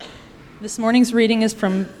This morning's reading is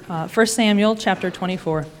from 1 Samuel chapter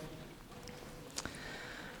 24.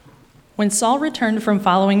 When Saul returned from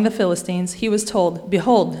following the Philistines, he was told,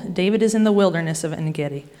 "Behold, David is in the wilderness of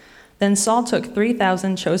En-gedi." Then Saul took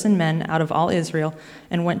 3,000 chosen men out of all Israel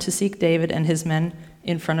and went to seek David and his men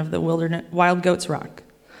in front of the Wild Goats Rock.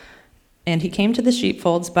 And he came to the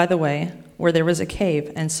sheepfolds by the way, where there was a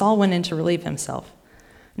cave, and Saul went in to relieve himself.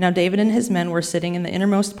 Now David and his men were sitting in the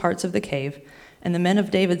innermost parts of the cave, and the men of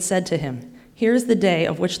David said to him, "Here is the day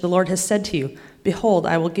of which the Lord has said to you, Behold,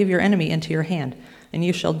 I will give your enemy into your hand, and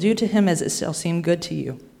you shall do to him as it shall seem good to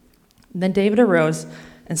you." Then David arose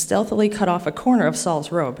and stealthily cut off a corner of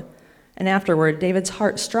Saul's robe. And afterward David's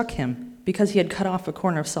heart struck him, because he had cut off a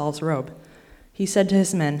corner of Saul's robe. He said to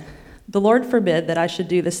his men, "The Lord forbid that I should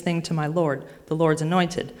do this thing to my Lord, the Lord's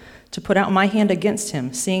anointed, to put out my hand against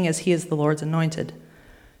him, seeing as he is the Lord's anointed."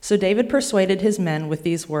 So David persuaded his men with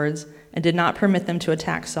these words, and did not permit them to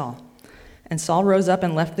attack Saul. And Saul rose up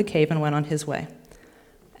and left the cave and went on his way.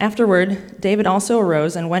 Afterward, David also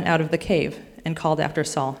arose and went out of the cave, and called after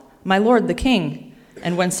Saul, "My lord, the king!"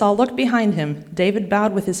 And when Saul looked behind him, David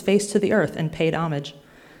bowed with his face to the earth and paid homage.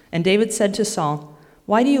 And David said to Saul,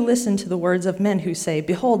 "Why do you listen to the words of men who say,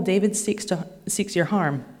 Behold, David seeks your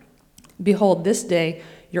harm? Behold, this day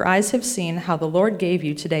your eyes have seen how the Lord gave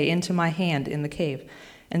you today into my hand in the cave.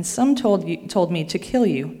 And some told me to kill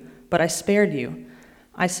you, but I spared you.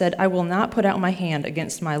 I said, I will not put out my hand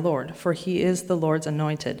against my Lord, for he is the Lord's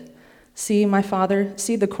anointed. See, my father,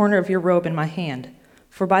 see the corner of your robe in my hand.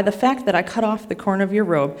 For by the fact that I cut off the corner of your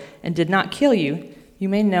robe and did not kill you, you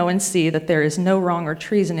may know and see that there is no wrong or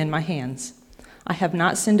treason in my hands. I have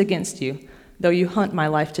not sinned against you, though you hunt my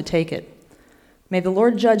life to take it. May the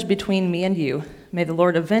Lord judge between me and you. May the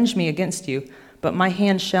Lord avenge me against you, but my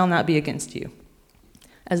hand shall not be against you.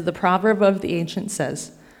 As the proverb of the ancient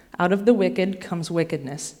says, out of the wicked comes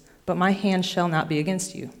wickedness, but my hand shall not be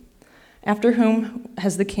against you. After whom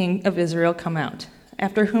has the king of Israel come out?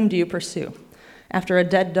 After whom do you pursue? After a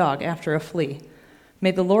dead dog, after a flea.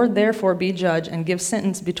 May the Lord therefore be judge and give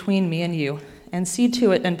sentence between me and you, and see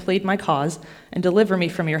to it and plead my cause, and deliver me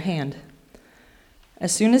from your hand."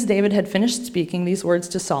 As soon as David had finished speaking these words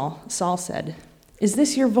to Saul, Saul said, "Is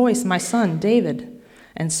this your voice, my son, David?"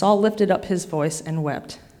 And Saul lifted up his voice and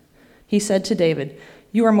wept. He said to David,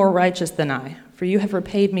 "You are more righteous than I, for you have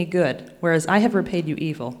repaid me good, whereas I have repaid you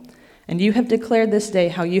evil. And you have declared this day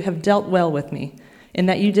how you have dealt well with me, in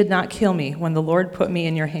that you did not kill me when the Lord put me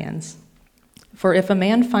in your hands. For if a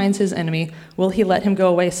man finds his enemy, will he let him go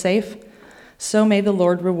away safe? So may the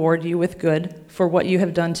Lord reward you with good for what you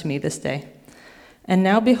have done to me this day. And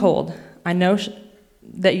now behold, I know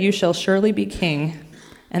that you shall surely be king,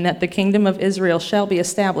 and that the kingdom of Israel shall be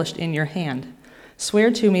established in your hand.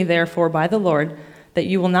 Swear to me, therefore, by the Lord, that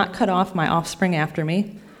you will not cut off my offspring after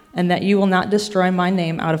me, and that you will not destroy my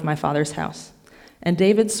name out of my father's house." And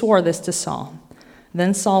David swore this to Saul.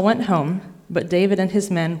 Then Saul went home, but David and his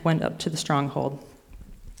men went up to the stronghold.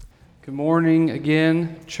 Good morning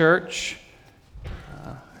again, church.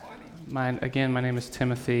 My name is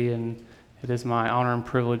Timothy, and it is my honor and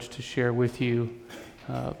privilege to share with you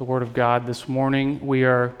the Word of God this morning. We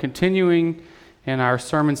are continuing in our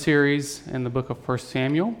sermon series in the book of 1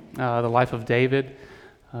 Samuel, the life of David.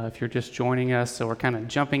 If you're just joining us, so we're kind of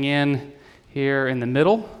jumping in here in the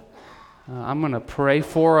middle. I'm going to pray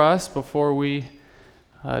for us before we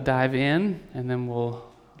dive in, and then we'll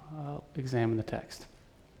examine the text.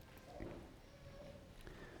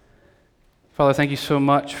 Father, thank you so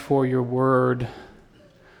much for your word.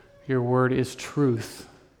 Your word is truth.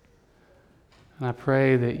 And I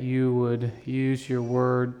pray that you would use your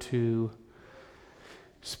word to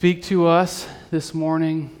speak to us this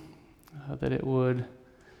morning, that it would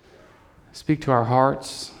speak to our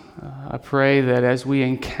hearts. I pray that as we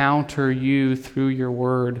encounter you through your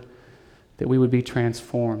word, that we would be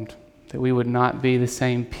transformed, that we would not be the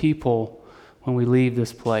same people when we leave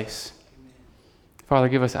this place. Father,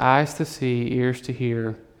 give us eyes to see, ears to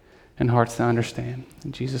hear, and hearts to understand.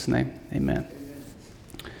 In Jesus' name, amen.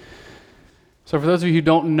 So for those of you who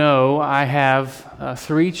don't know, I have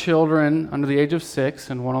 3 children under the age of 6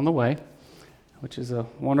 and 1 on the way, which is a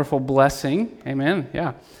wonderful blessing. Amen,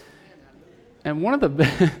 yeah. And one of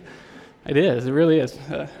the, it really is.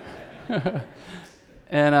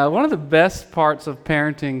 And one of the best parts of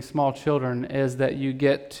parenting small children is that you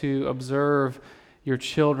get to observe your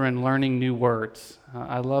children learning new words.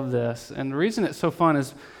 I love this. And the reason it's so fun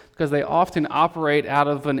is because they often operate out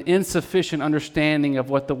of an insufficient understanding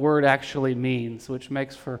of what the word actually means, which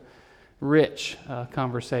makes for rich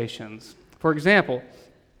conversations. For example,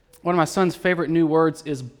 one of my son's favorite new words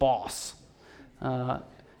is boss.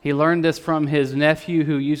 He learned this from his nephew,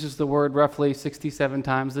 who uses the word roughly 67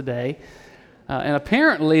 times a day. And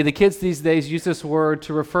apparently, the kids these days use this word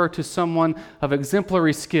to refer to someone of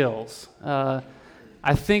exemplary skills.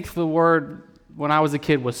 I think the word, when I was a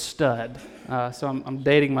kid, was stud. So I'm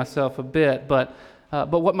dating myself a bit. But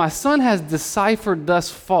what my son has deciphered thus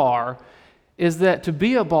far is that to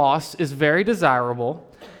be a boss is very desirable.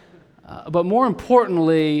 But more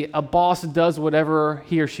importantly, a boss does whatever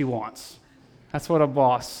he or she wants. That's what a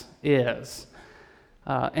boss is.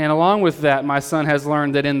 And along with that, my son has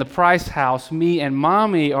learned that in the Price house, me and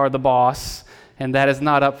mommy are the boss, and that is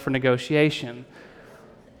not up for negotiation.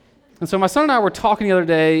 And so my son and I were talking the other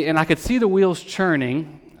day, and I could see the wheels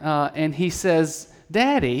churning, and he says,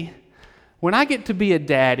 "Daddy, when I get to be a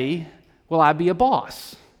daddy, will I be a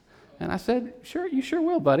boss?" And I said, "Sure, you sure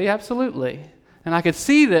will, buddy, absolutely." And I could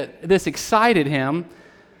see that this excited him,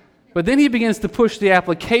 but then he begins to push the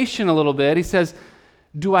application a little bit. He says,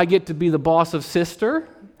 "Do I get to be the boss of sister?"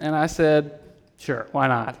 And I said, "Sure, why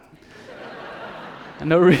not?"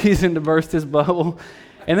 No reason to burst his bubble.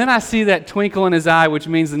 And then I see that twinkle in his eye, which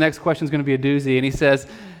means the next question is going to be a doozy. And he says,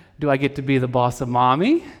 "Do I get to be the boss of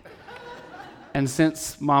mommy?" And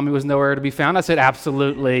since mommy was nowhere to be found, I said,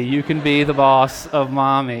 "Absolutely, you can be the boss of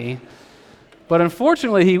mommy." But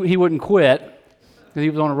unfortunately, he wouldn't quit because he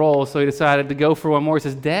was on a roll, so he decided to go for one more. He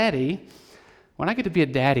says, "Daddy, when I get to be a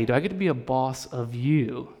daddy, do I get to be a boss of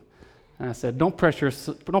you?" And I said, don't press your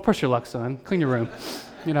luck, son. Clean your room.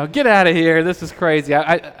 Get out of here. This is crazy.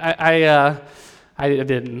 I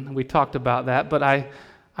didn't. We talked about that, but I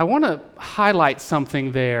want to highlight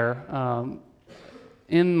something there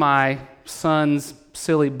in my son's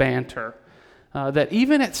silly banter, that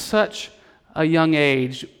even at such a young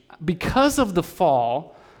age, because of the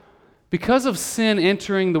fall, because of sin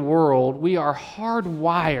entering the world, we are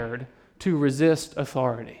hardwired to resist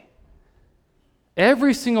authority.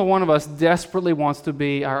 Every single one of us desperately wants to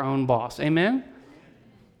be our own boss. Amen?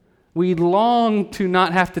 We long to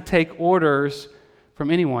not have to take orders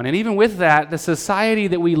from anyone. And even with that, the society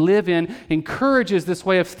that we live in encourages this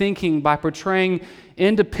way of thinking by portraying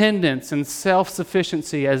independence and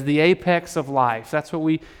self-sufficiency as the apex of life. That's what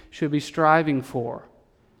we should be striving for.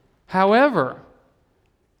 However,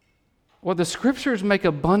 what the scriptures make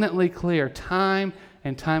abundantly clear time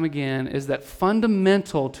and time again is that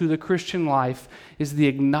fundamental to the Christian life is the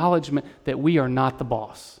acknowledgement that we are not the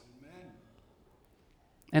boss.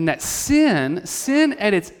 And that sin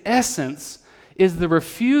at its essence, is the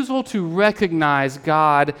refusal to recognize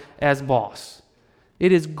God as boss.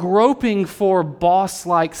 It is groping for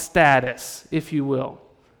boss-like status, if you will.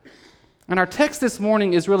 And our text this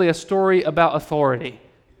morning is really a story about authority.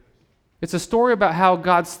 It's a story about how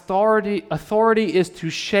God's authority is to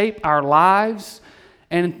shape our lives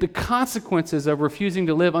and the consequences of refusing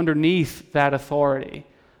to live underneath that authority,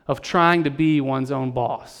 of trying to be one's own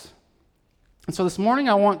boss. And so this morning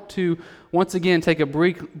I want to once again take a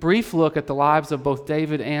brief look at the lives of both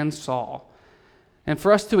David and Saul, and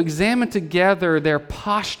for us to examine together their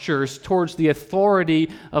postures towards the authority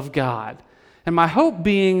of God. And my hope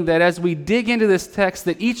being that as we dig into this text,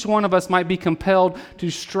 that each one of us might be compelled to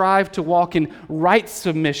strive to walk in right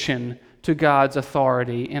submission to God's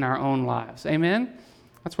authority in our own lives. Amen?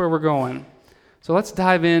 That's where we're going. So let's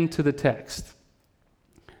dive into the text.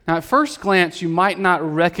 Now, at first glance, you might not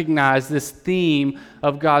recognize this theme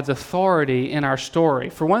of God's authority in our story.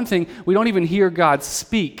 For one thing, we don't even hear God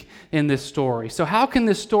speak in this story. So how can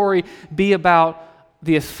this story be about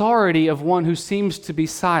the authority of one who seems to be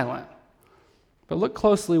silent? But look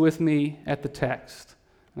closely with me at the text.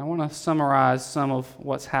 And I want to summarize some of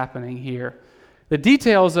what's happening here. The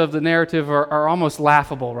details of the narrative are almost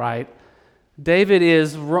laughable, right? David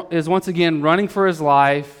is once again running for his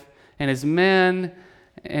life, and his men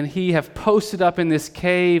and he have posted up in this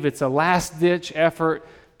cave. It's a last-ditch effort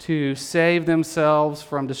to save themselves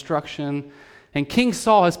from destruction. And King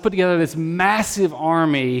Saul has put together this massive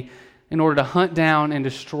army in order to hunt down and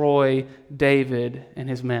destroy David and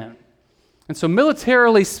his men. And so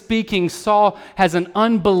militarily speaking, Saul has an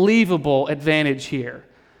unbelievable advantage here.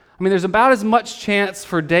 I mean, there's about as much chance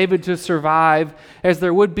for David to survive as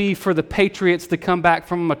there would be for the Patriots to come back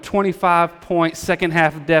from a 25-point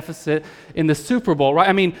second-half deficit in the Super Bowl, right?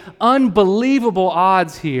 I mean, unbelievable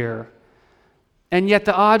odds here. And yet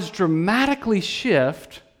the odds dramatically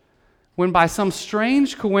shift when by some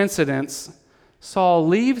strange coincidence, Saul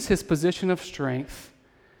leaves his position of strength,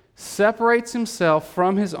 separates himself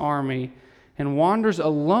from his army, and wanders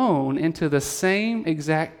alone into the same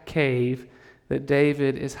exact cave that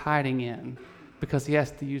David is hiding in because he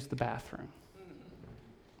has to use the bathroom.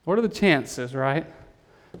 What are the chances, right?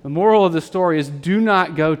 The moral of the story is do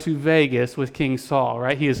not go to Vegas with King Saul,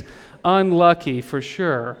 right? He is unlucky for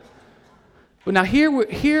sure. But now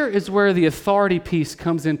here is where the authority piece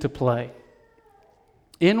comes into play.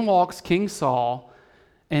 In walks King Saul,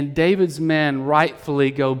 and David's men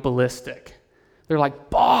rightfully go ballistic. They're like,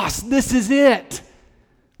 boss, this is it.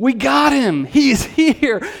 We got him. He is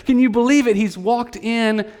here. Can you believe it? He's walked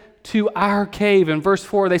in to our cave. In verse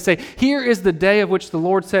 4, they say, here is the day of which the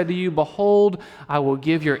Lord said to you, behold, I will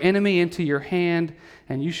give your enemy into your hand,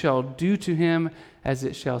 and you shall do to him as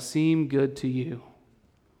it shall seem good to you.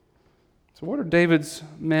 So what are David's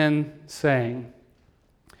men saying?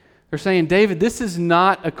 They're saying, David, this is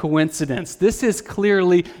not a coincidence. This is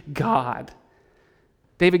clearly God.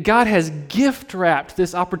 David, God has gift-wrapped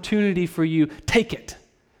this opportunity for you. Take it.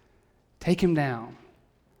 Take him down.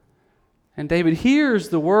 And David hears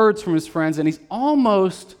the words from his friends, and he's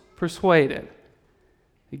almost persuaded.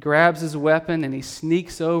 He grabs his weapon, and he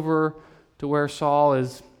sneaks over to where Saul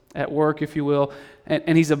is at work, if you will,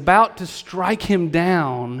 and he's about to strike him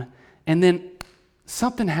down, and then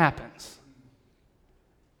something happens.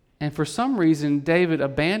 And for some reason, David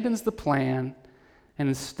abandons the plan and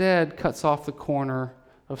instead cuts off the corner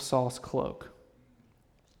of Saul's cloak.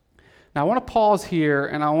 Now, I want to pause here,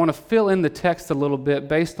 and I want to fill in the text a little bit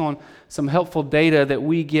based on some helpful data that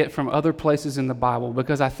we get from other places in the Bible,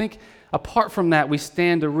 because I think apart from that, we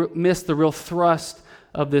stand to miss the real thrust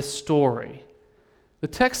of this story. The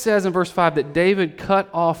text says in verse 5 that David cut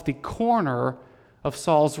off the corner of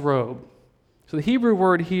Saul's robe. So the Hebrew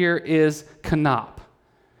word here is kanap.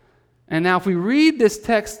 And now if we read this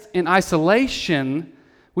text in isolation,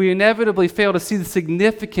 we inevitably fail to see the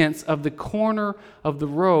significance of the corner of the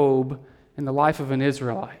robe in the life of an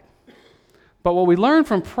Israelite. But what we learn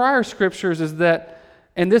from prior scriptures is that,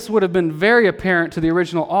 and this would have been very apparent to the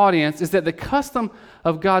original audience, is that the custom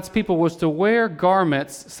of God's people was to wear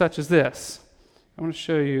garments such as this. I want to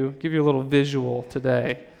show you, give you a little visual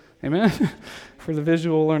today. Amen? For the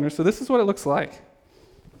visual learner. So this is what it looks like.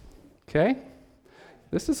 Okay?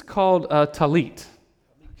 This is called talit.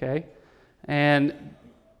 Okay? And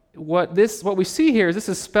what we see here is this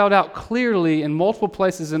is spelled out clearly in multiple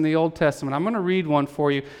places in the Old Testament. I'm going to read one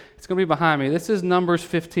for you. It's going to be behind me. This is Numbers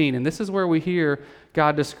 15, and this is where we hear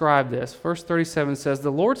God describe this. Verse 37 says,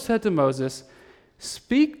 the Lord said to Moses,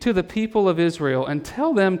 speak to the people of Israel and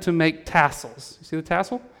tell them to make tassels. You see the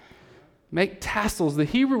tassel? Make tassels. The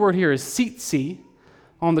Hebrew word here is tzitzi,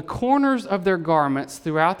 on the corners of their garments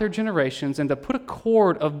throughout their generations, and to put a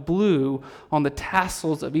cord of blue on the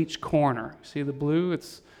tassels of each corner. See the blue?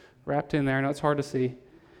 It's wrapped in there. I know it's hard to see.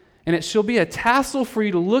 And it shall be a tassel for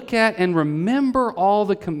you to look at and remember all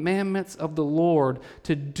the commandments of the Lord,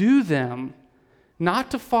 to do them,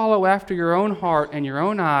 not to follow after your own heart and your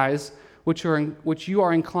own eyes, which you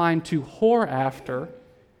are inclined to whore after.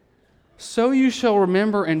 So you shall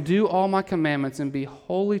remember and do all my commandments and be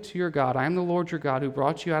holy to your God. I am the Lord your God who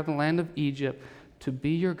brought you out of the land of Egypt to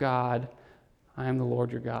be your God. I am the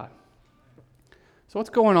Lord your God. So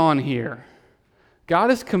what's going on here?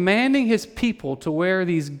 God is commanding his people to wear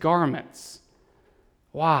these garments.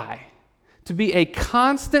 Why? To be a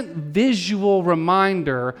constant visual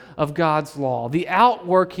reminder of God's law, the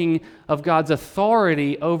outworking of God's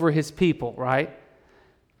authority over his people, right?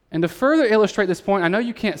 And to further illustrate this point, I know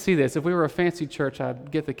you can't see this. If we were a fancy church,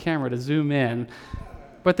 I'd get the camera to zoom in.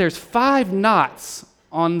 But there's 5 knots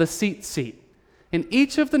on the seat. And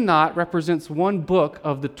each of the knot represents one book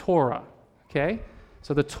of the Torah, okay?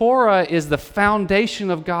 So the Torah is the foundation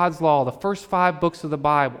of God's law, the first 5 books of the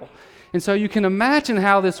Bible. And so you can imagine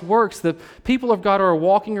how this works. The people of God are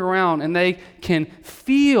walking around and they can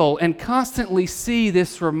feel and constantly see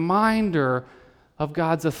this reminder of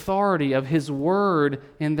God's authority, of his word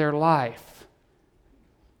in their life.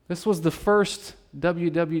 This was the first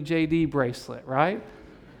WWJD bracelet, right?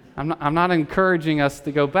 I'm not encouraging us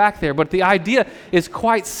to go back there, but the idea is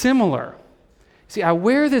quite similar. See, I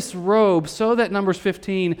wear this robe so that, Numbers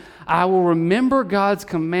 15, I will remember God's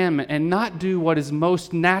commandment and not do what is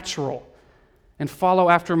most natural and follow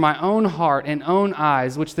after my own heart and own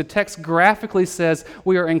eyes, which the text graphically says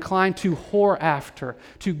we are inclined to whore after,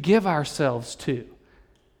 to give ourselves to.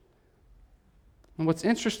 And what's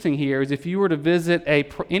interesting here is if you were to visit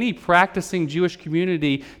any practicing Jewish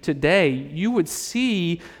community today, you would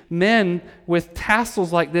see men with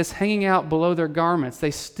tassels like this hanging out below their garments.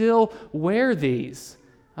 They still wear these.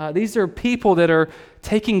 These are people that are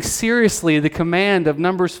taking seriously the command of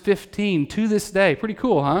Numbers 15 to this day. Pretty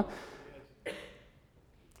cool, huh?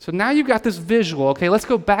 So now you've got this visual. Okay, let's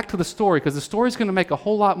go back to the story, because the story is going to make a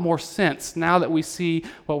whole lot more sense now that we see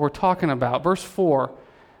what we're talking about. Verse 4.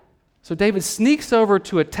 So David sneaks over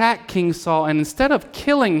to attack King Saul, and instead of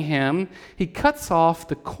killing him, he cuts off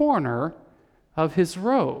the corner of his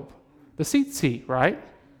robe, the seat, right?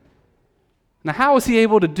 Now, how is he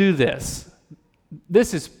able to do this?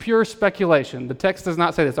 This is pure speculation. The text does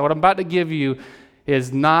not say this. What I'm about to give you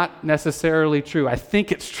is not necessarily true. I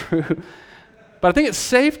think it's true. But I think it's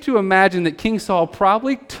safe to imagine that King Saul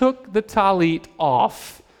probably took the talit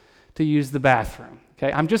off to use the bathroom.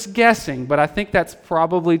 Okay, I'm just guessing, but I think that's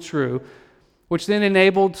probably true, which then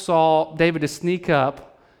enabled David to sneak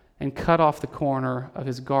up and cut off the corner of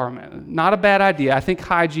his garment. Not a bad idea. I think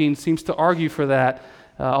hygiene seems to argue for that,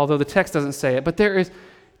 although the text doesn't say it. But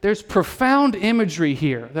there's profound imagery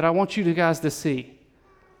here that I want you guys to see.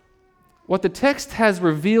 What the text has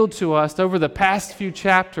revealed to us over the past few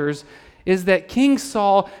chapters is that King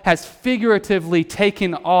Saul has figuratively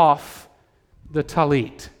taken off the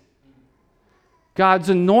talit. God's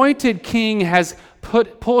anointed king has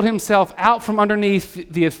pulled himself out from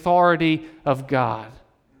underneath the authority of God.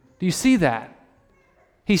 Do you see that?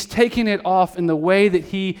 He's taking it off in the way that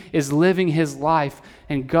he is living his life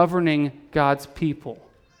and governing God's people.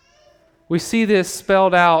 We see this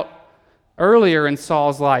spelled out earlier in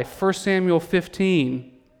Saul's life. 1 Samuel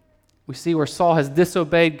 15, we see where Saul has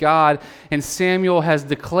disobeyed God, and Samuel has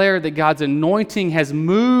declared that God's anointing has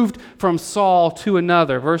moved from Saul to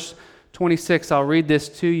another. Verse 26, I'll read this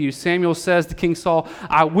to you. Samuel says to King Saul,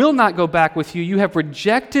 "I will not go back with you. You have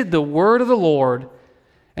rejected the word of the Lord,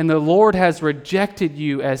 and the Lord has rejected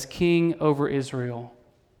you as king over Israel."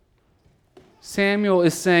 Samuel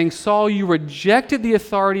is saying, Saul, you rejected the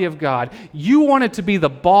authority of God. You wanted to be the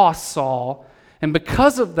boss, Saul, and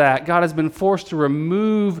because of that, God has been forced to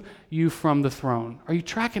remove you from the throne. Are you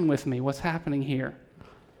tracking with me? What's happening here?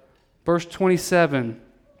 Verse 27,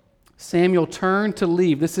 Samuel turned to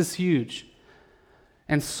leave. This is huge.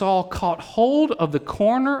 And Saul caught hold of the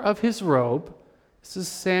corner of his robe. This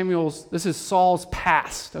is Saul's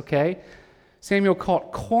past, okay? Samuel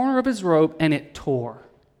caught corner of his robe and it tore.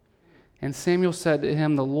 And Samuel said to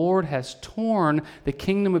him, "The Lord has torn the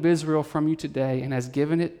kingdom of Israel from you today and has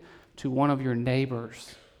given it to one of your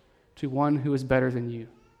neighbors, to one who is better than you."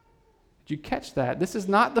 Did you catch that? This is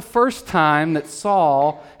not the first time that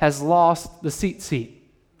Saul has lost the seat.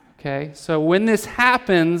 Okay? So when this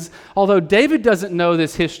happens, although David doesn't know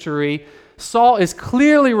this history, Saul is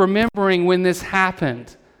clearly remembering when this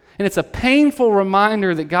happened. And it's a painful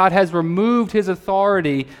reminder that God has removed his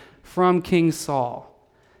authority from King Saul.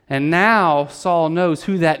 And now Saul knows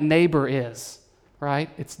who that neighbor is, right?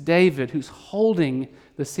 It's David who's holding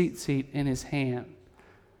the seat in his hand.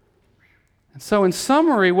 And so in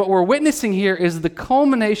summary, what we're witnessing here is the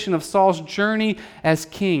culmination of Saul's journey as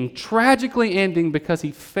king, tragically ending because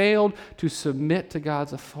he failed to submit to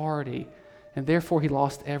God's authority, and therefore he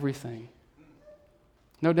lost everything.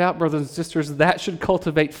 No doubt, brothers and sisters, that should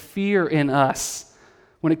cultivate fear in us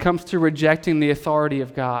when it comes to rejecting the authority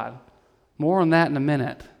of God. More on that in a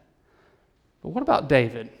minute. But what about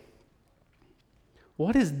David?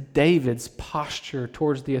 What is David's posture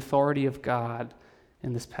towards the authority of God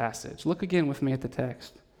in this passage? Look again with me at the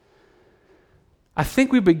text. I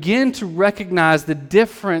think we begin to recognize the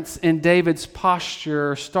difference in David's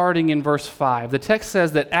posture starting in verse 5. The text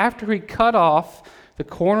says that after he cut off the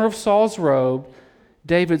corner of Saul's robe,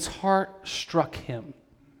 David's heart struck him.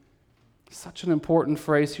 Such an important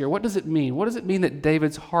phrase here. What does it mean? What does it mean that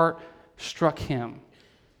David's heart struck him?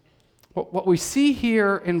 What we see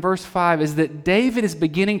here in verse 5 is that David is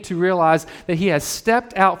beginning to realize that he has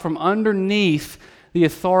stepped out from underneath the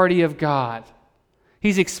authority of God.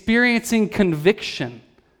 He's experiencing conviction,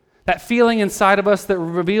 that feeling inside of us that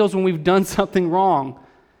reveals when we've done something wrong.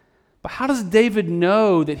 But how does David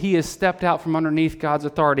know that he has stepped out from underneath God's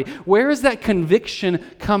authority? Where is that conviction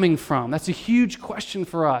coming from? That's a huge question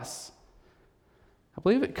for us. I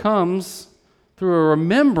believe it comes through a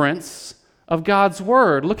remembrance of God's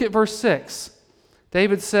word. Look at verse 6.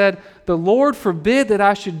 David said, "The Lord forbid that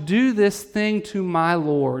I should do this thing to my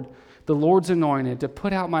Lord, the Lord's anointed, to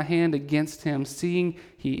put out my hand against him, seeing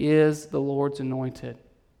he is the Lord's anointed."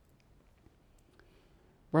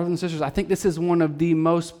 Brothers and sisters, I think this is one of the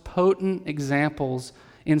most potent examples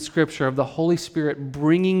in Scripture of the Holy Spirit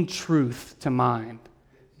bringing truth to mind.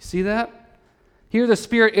 You see that? Here the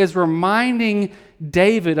Spirit is reminding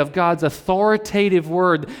David of God's authoritative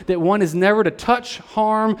word that one is never to touch,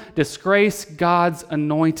 harm, disgrace God's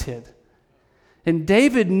anointed. And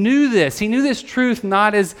David knew this. He knew this truth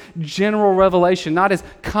not as general revelation, not as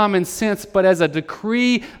common sense, but as a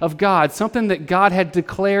decree of God, something that God had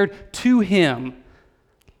declared to him.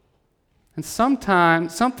 And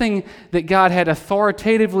something that God had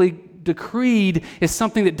authoritatively decreed is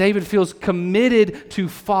something that David feels committed to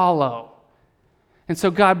follow. And so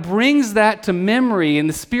God brings that to memory, and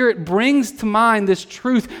the Spirit brings to mind this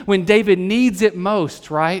truth when David needs it most,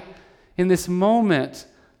 right? In this moment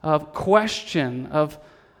of question, of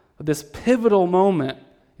this pivotal moment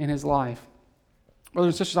in his life.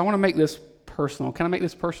 Brothers and sisters, I want to make this personal. Can I make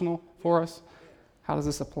this personal for us? How does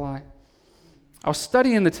this apply? I was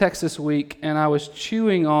studying the text this week, and I was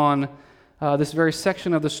chewing on this very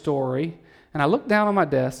section of the story, and I looked down on my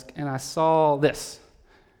desk, and I saw this.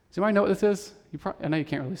 Does anybody know what this is? I know you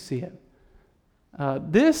can't really see it.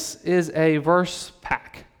 This is a verse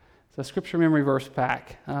pack. It's a scripture memory verse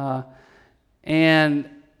pack. And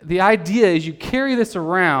the idea is you carry this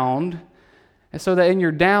around so that in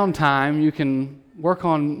your downtime you can work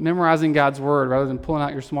on memorizing God's word rather than pulling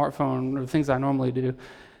out your smartphone or the things I normally do.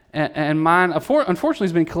 And mine, unfortunately,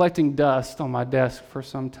 has been collecting dust on my desk for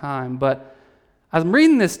some time. But I'm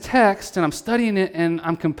reading this text and I'm studying it, and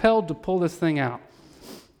I'm compelled to pull this thing out.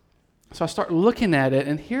 So I start looking at it,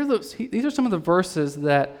 and these are some of the verses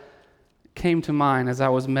that came to mind as I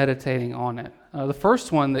was meditating on it. The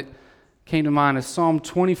first one that came to mind is Psalm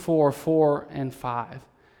 24, 4 and 5.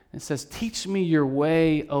 It says, "Teach me your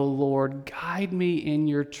way, O Lord, guide me in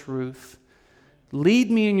your truth.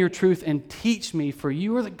 Lead me in your truth and teach me, for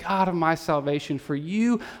you are the God of my salvation. For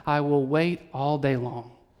you I will wait all day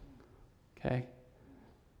long." Okay?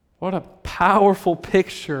 What a powerful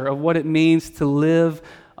picture of what it means to live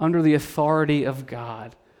under the authority of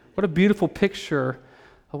God. What a beautiful picture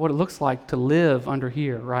of what it looks like to live under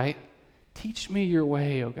here, right? Teach me your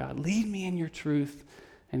way, O God. Lead me in your truth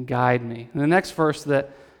and guide me. And the next verse that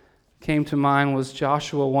came to mind was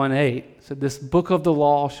Joshua 1:8. It said, "This book of the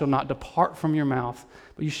law shall not depart from your mouth,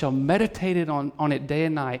 but you shall meditate on it day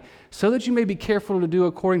and night, so that you may be careful to do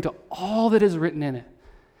according to all that is written in it.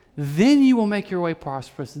 Then you will make your way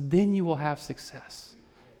prosperous. Then you will have success."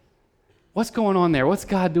 What's going on there? What's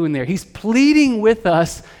God doing there? He's pleading with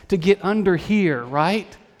us to get under here, right?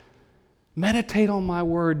 Meditate on my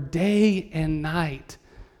word day and night.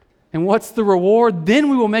 And what's the reward? Then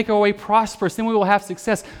we will make our way prosperous. Then we will have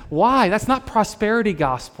success. Why? That's not prosperity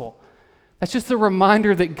gospel. That's just a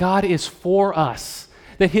reminder that God is for us,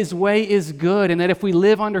 that his way is good, and that if we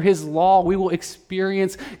live under his law, we will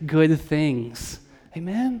experience good things.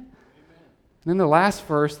 Amen? And then the last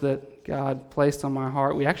verse that God placed on my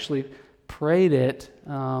heart, we actually prayed it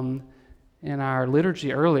in our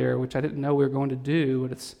liturgy earlier, which I didn't know we were going to do,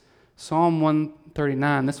 but it's Psalm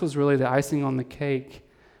 139. This was really the icing on the cake.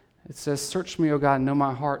 It says, "Search me, O God, and know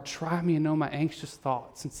my heart. Try me and know my anxious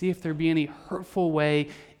thoughts, and see if there be any hurtful way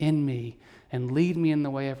in me, and lead me in the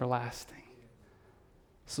way everlasting."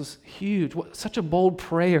 This is huge. Such a bold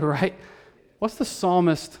prayer, right? What's the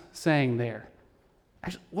psalmist saying there?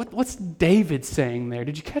 Actually, what's David saying there?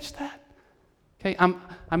 Did you catch that? Okay,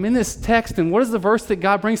 I'm in this text, and what is the verse that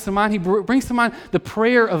God brings to mind? He brings to mind the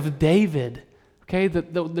prayer of David. Okay, the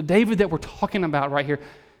David that we're talking about right here.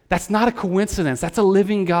 That's not a coincidence. That's a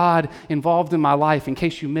living God involved in my life, in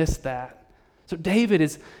case you missed that. So David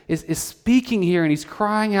is speaking here, and he's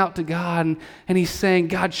crying out to God, and he's saying,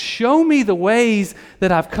 "God, show me the ways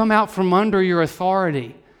that I've come out from under your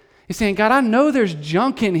authority." He's saying, "God, I know there's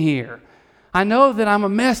junk in here. I know that I'm a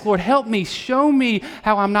mess. Lord, help me. Show me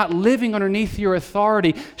how I'm not living underneath your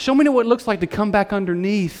authority. Show me what it looks like to come back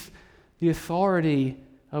underneath the authority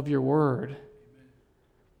of your word."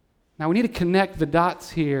 Now, we need to connect the dots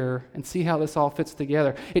here and see how this all fits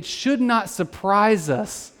together. It should not surprise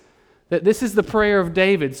us that this is the prayer of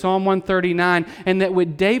David, Psalm 139, and that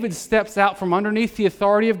when David steps out from underneath the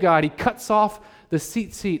authority of God, he cuts off the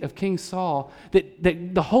seat of King Saul, that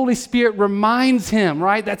the Holy Spirit reminds him,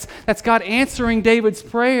 right? That's God answering David's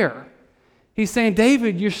prayer. He's saying,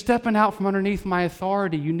 "David, you're stepping out from underneath my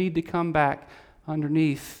authority. You need to come back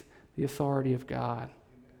underneath the authority of God."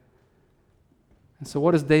 And so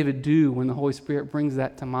what does David do when the Holy Spirit brings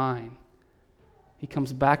that to mind? He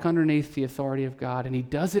comes back underneath the authority of God, and he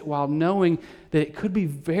does it while knowing that it could be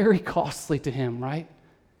very costly to him, right?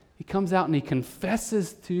 He comes out and he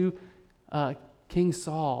confesses to King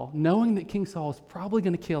Saul, knowing that King Saul is probably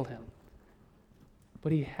going to kill him.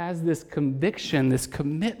 But he has this conviction, this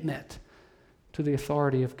commitment to the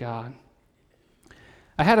authority of God.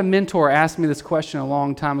 I had a mentor ask me this question a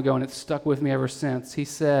long time ago, and it's stuck with me ever since. He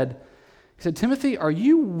said, "Timothy, are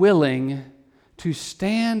you willing to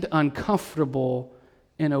stand uncomfortable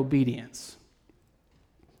in obedience?"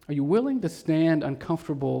 Are you willing to stand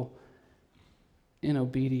uncomfortable in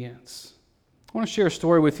obedience? I want to share a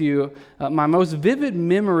story with you. My most vivid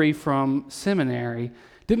memory from seminary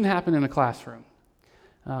didn't happen in a classroom.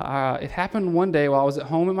 It happened one day while I was at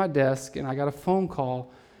home at my desk, and I got a phone call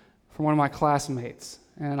from one of my classmates.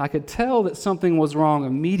 And I could tell that something was wrong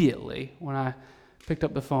immediately when I picked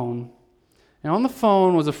up the phone. And on the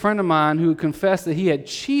phone was a friend of mine who confessed that he had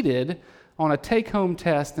cheated on a take-home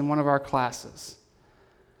test in one of our classes.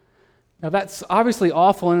 Now, that's obviously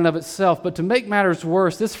awful in and of itself, but to make matters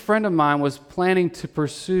worse, this friend of mine was planning to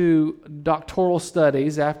pursue doctoral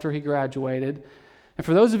studies after he graduated. And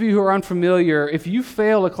for those of you who are unfamiliar, if you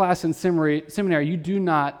fail a class in seminary, you do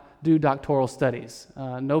not do doctoral studies.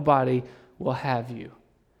 Nobody will have you.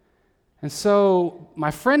 And so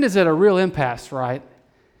my friend is at a real impasse, right?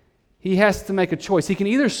 He has to make a choice. He can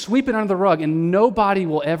either sweep it under the rug and nobody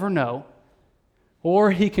will ever know,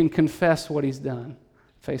 or he can confess what he's done,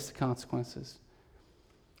 face the consequences.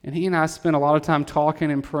 And he and I spent a lot of time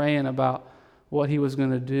talking and praying about what he was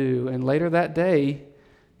going to do. And later that day,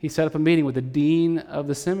 he set up a meeting with the dean of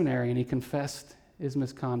the seminary and he confessed his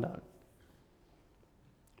misconduct.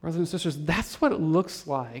 Brothers and sisters, that's what it looks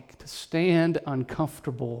like to stand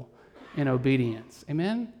uncomfortable in obedience.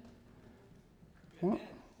 Amen? Well,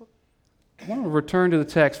 I want to return to the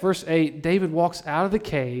text. Verse 8, David walks out of the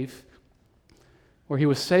cave where he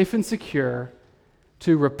was safe and secure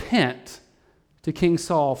to repent to King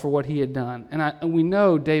Saul for what he had done. And we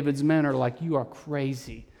know David's men are like, you are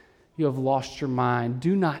crazy. You have lost your mind.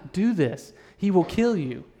 Do not do this. He will kill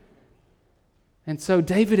you. And so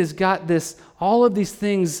David has got all of these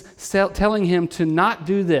things telling him to not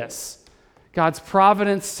do this. God's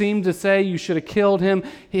providence seemed to say you should have killed him.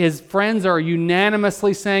 His friends are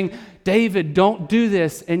unanimously saying, David, don't do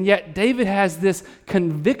this. And yet David has this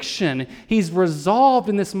conviction. He's resolved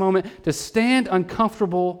in this moment to stand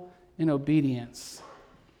uncomfortable in obedience.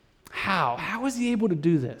 How? How is he able to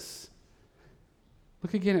do this?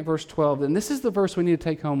 Look again at verse 12. And this is the verse we need to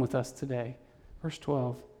take home with us today. Verse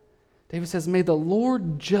 12. David says, may the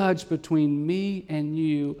Lord judge between me and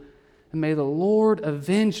you, and may the Lord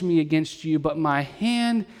avenge me against you, but my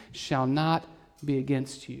hand shall not be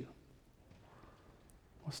against you.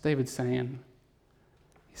 What's David saying?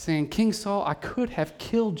 He's saying, King Saul, I could have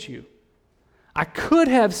killed you. I could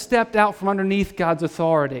have stepped out from underneath God's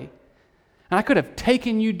authority. And I could have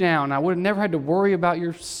taken you down. I would have never had to worry about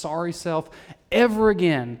your sorry self ever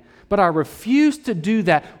again. But I refuse to do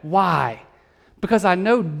that. Why? Because I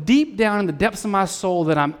know deep down in the depths of my soul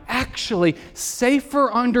that I'm actually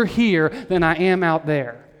safer under here than I am out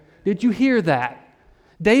there. Did you hear that?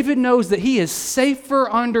 David knows that he is safer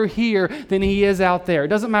under here than he is out there. It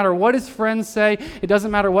doesn't matter what his friends say. It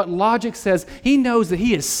doesn't matter what logic says. He knows that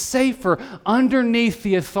he is safer underneath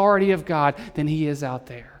the authority of God than he is out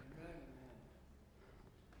there.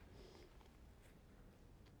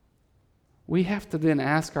 We have to then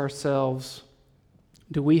ask ourselves,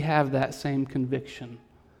 do we have that same conviction?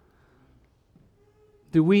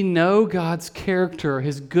 Do we know God's character,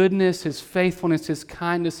 His goodness, His faithfulness, His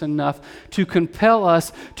kindness enough to compel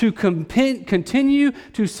us to continue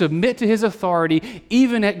to submit to His authority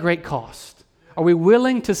even at great cost? Are we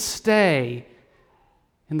willing to stay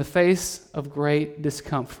in the face of great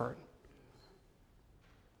discomfort?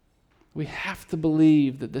 We have to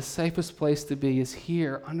believe that the safest place to be is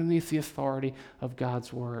here underneath the authority of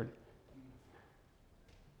God's Word.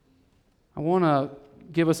 I want to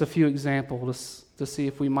give us a few examples to see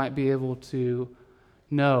if we might be able to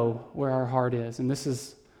know where our heart is. And this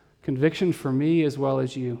is conviction for me as well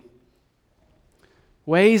as you.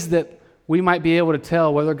 Ways that we might be able to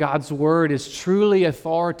tell whether God's Word is truly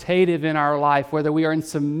authoritative in our life, whether we are in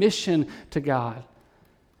submission to God.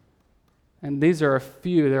 And these are a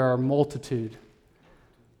few, there are a multitude.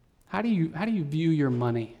 How do you view your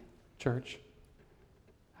money, church?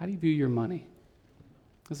 How do you view your money?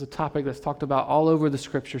 This is a topic that's talked about all over the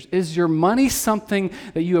Scriptures. Is your money something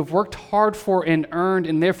that you have worked hard for and earned,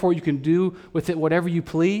 and therefore you can do with it whatever you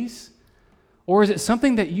please? Or is it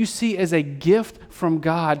something that you see as a gift from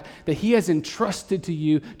God that He has entrusted to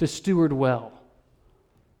you to steward well?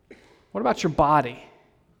 What about your body?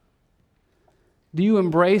 Do you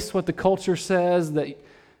embrace what the culture says, that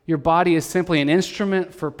your body is simply an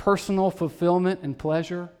instrument for personal fulfillment and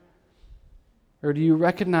pleasure? Or do you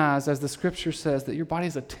recognize, as the Scripture says, that your body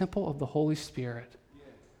is a temple of the Holy Spirit?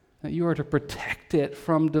 That you are to protect it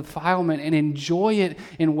from defilement and enjoy it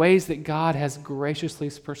in ways that God has graciously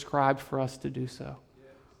prescribed for us to do so?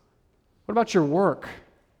 What about your work?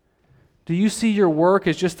 Do you see your work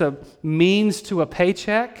as just a means to a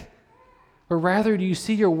paycheck? Or rather, do you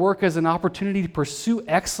see your work as an opportunity to pursue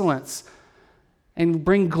excellence and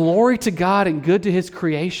bring glory to God and good to His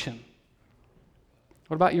creation?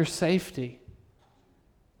 What about your safety?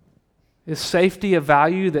 Is safety a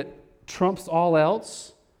value that trumps all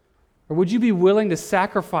else? Or would you be willing to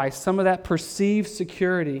sacrifice some of that perceived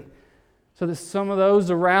security so that some of those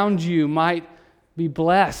around you might be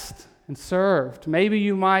blessed and served. Maybe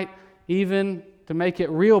you might even, to make it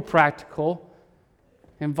real practical,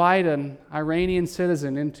 invite an Iranian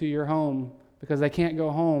citizen into your home because they can't go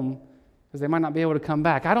home because they might not be able to come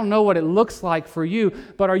back. I don't know what it looks like for you,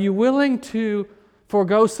 but are you willing to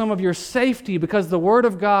forego some of your safety, because the Word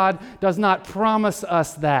of God does not promise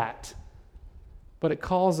us that, but it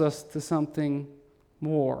calls us to something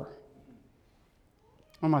more.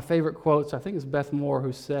 One of my favorite quotes, I think it's Beth Moore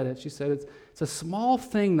who said it. She said, it's a small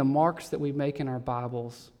thing, the marks that we make in our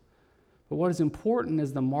Bibles, but what is important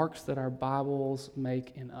is the marks that our Bibles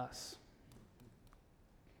make in us.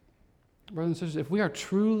 Brothers and sisters, if we are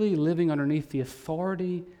truly living underneath the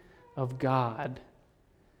authority of God,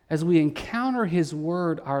 as we encounter His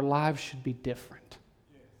Word, our lives should be different.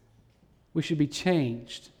 We should be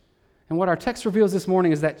changed. And what our text reveals this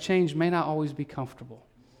morning is that change may not always be comfortable.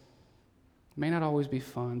 It may not always be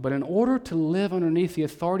fun. But in order to live underneath the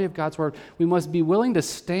authority of God's Word, we must be willing to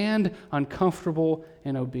stand uncomfortable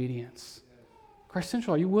in obedience. Christ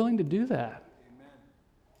Central, are you willing to do that?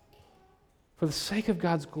 For the sake of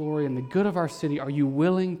God's glory and the good of our city, are you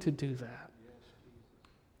willing to do that?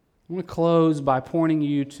 I'm going to close by pointing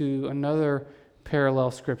you to another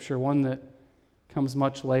parallel scripture, one that comes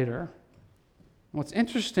much later. What's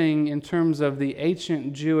interesting in terms of the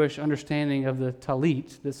ancient Jewish understanding of the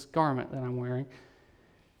talit, this garment that I'm wearing,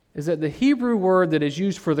 is that the Hebrew word that is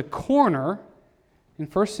used for the corner in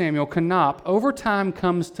 1 Samuel, kanap, over time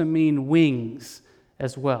comes to mean wings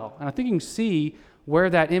as well. And I think you can see where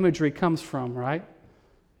that imagery comes from, right?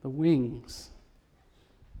 The wings.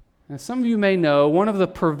 And some of you may know, one of the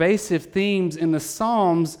pervasive themes in the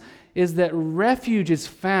Psalms is that refuge is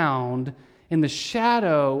found in the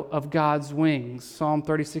shadow of God's wings. Psalm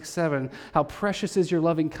 36:7, how precious is your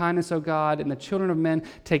loving kindness, O God, and the children of men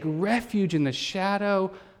take refuge in the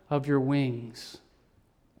shadow of your wings.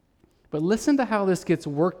 But listen to how this gets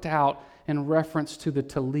worked out in reference to the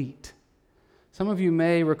talit. Some of you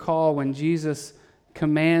may recall when Jesus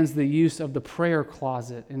commands the use of the prayer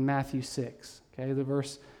closet in Matthew 6. Okay, the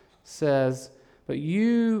verse says, but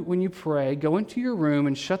you, when you pray, go into your room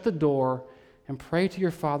and shut the door and pray to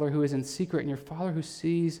your Father who is in secret, and your Father who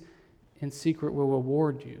sees in secret will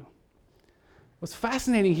reward you. What's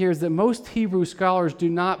fascinating here is that most Hebrew scholars do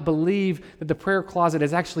not believe that the prayer closet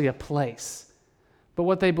is actually a place. But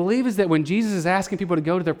what they believe is that when Jesus is asking people to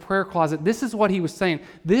go to their prayer closet, this is what he was saying.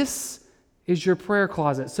 This is your prayer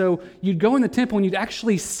closet. So you'd go in the temple and you'd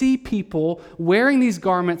actually see people wearing these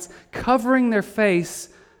garments, covering their face,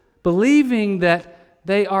 believing that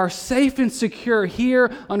they are safe and secure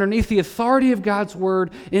here underneath the authority of God's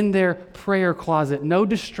Word in their prayer closet. No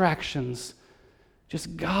distractions.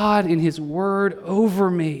 Just God in His Word over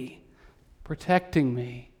me, protecting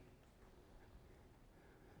me.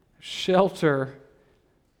 Shelter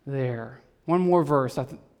there. One more verse. I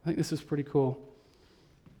think this is pretty cool.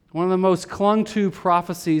 One of the most clung to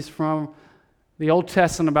prophecies from the Old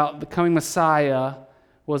Testament about the coming Messiah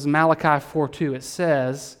was Malachi 4:2. It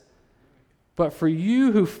says, but for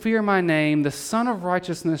you who fear my name, the Son of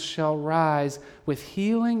Righteousness shall rise with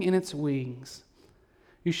healing in its wings.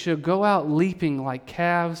 You shall go out leaping like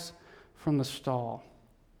calves from the stall.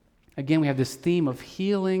 Again, we have this theme of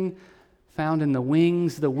healing found in the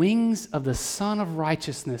wings of the Son of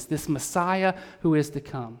Righteousness, this Messiah who is to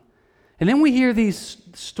come. And then we hear these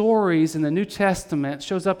stories in the New Testament. It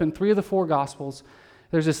shows up in 3 of the 4 Gospels.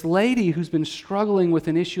 There's this lady who's been struggling with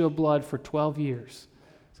an issue of blood for 12 years.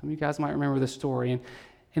 Some of you guys might remember this story.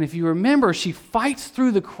 And if you remember, she fights through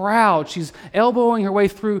the crowd. She's elbowing her way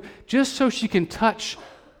through just so she can touch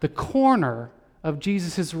the corner of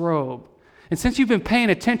Jesus' robe. And since you've been paying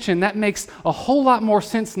attention, that makes a whole lot more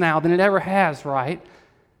sense now than it ever has, right?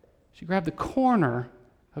 She grabbed the corner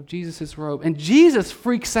of Jesus' robe. And Jesus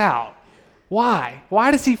freaks out. Why? Why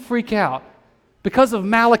does he freak out? Because of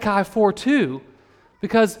Malachi 4:2.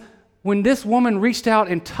 Because when this woman reached out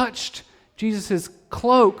and touched Jesus'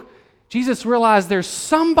 cloak, Jesus realized there's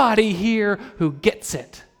somebody here who gets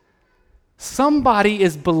it. Somebody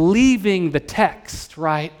is believing the text,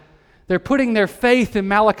 right? They're putting their faith in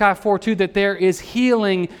Malachi 4:2 that there is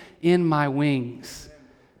healing in my wings.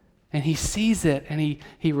 And he sees it and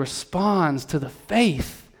he responds to the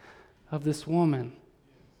faith of this woman.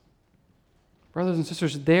 Brothers and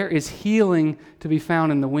sisters, there is healing to be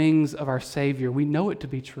found in the wings of our Savior. We know it to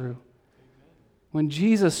be true. When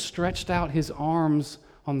Jesus stretched out his arms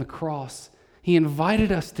on the cross, he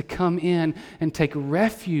invited us to come in and take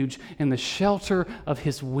refuge in the shelter of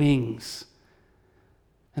his wings.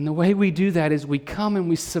 And the way we do that is we come and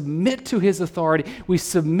we submit to His authority. We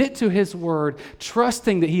submit to His word,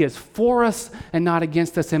 trusting that He is for us and not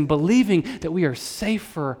against us, and believing that we are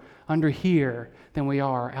safer under here than we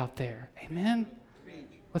are out there. Amen?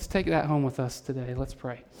 Let's take that home with us today. Let's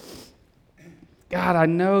pray. God, I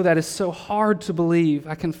know that is so hard to believe.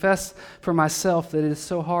 I confess for myself that it is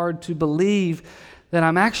so hard to believe that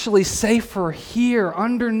I'm actually safer here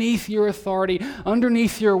underneath your authority,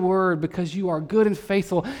 underneath your word, because you are good and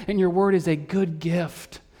faithful, and your word is a good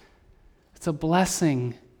gift. It's a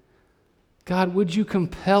blessing. God, would you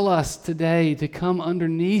compel us today to come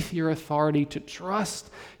underneath your authority, to trust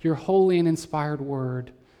your holy and inspired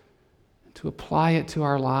word, to apply it to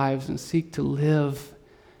our lives and seek to live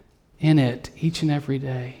in it each and every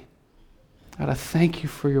day. God, I thank you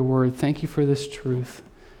for your word. Thank you for this truth.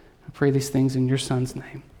 I pray these things in your Son's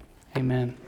name. Amen.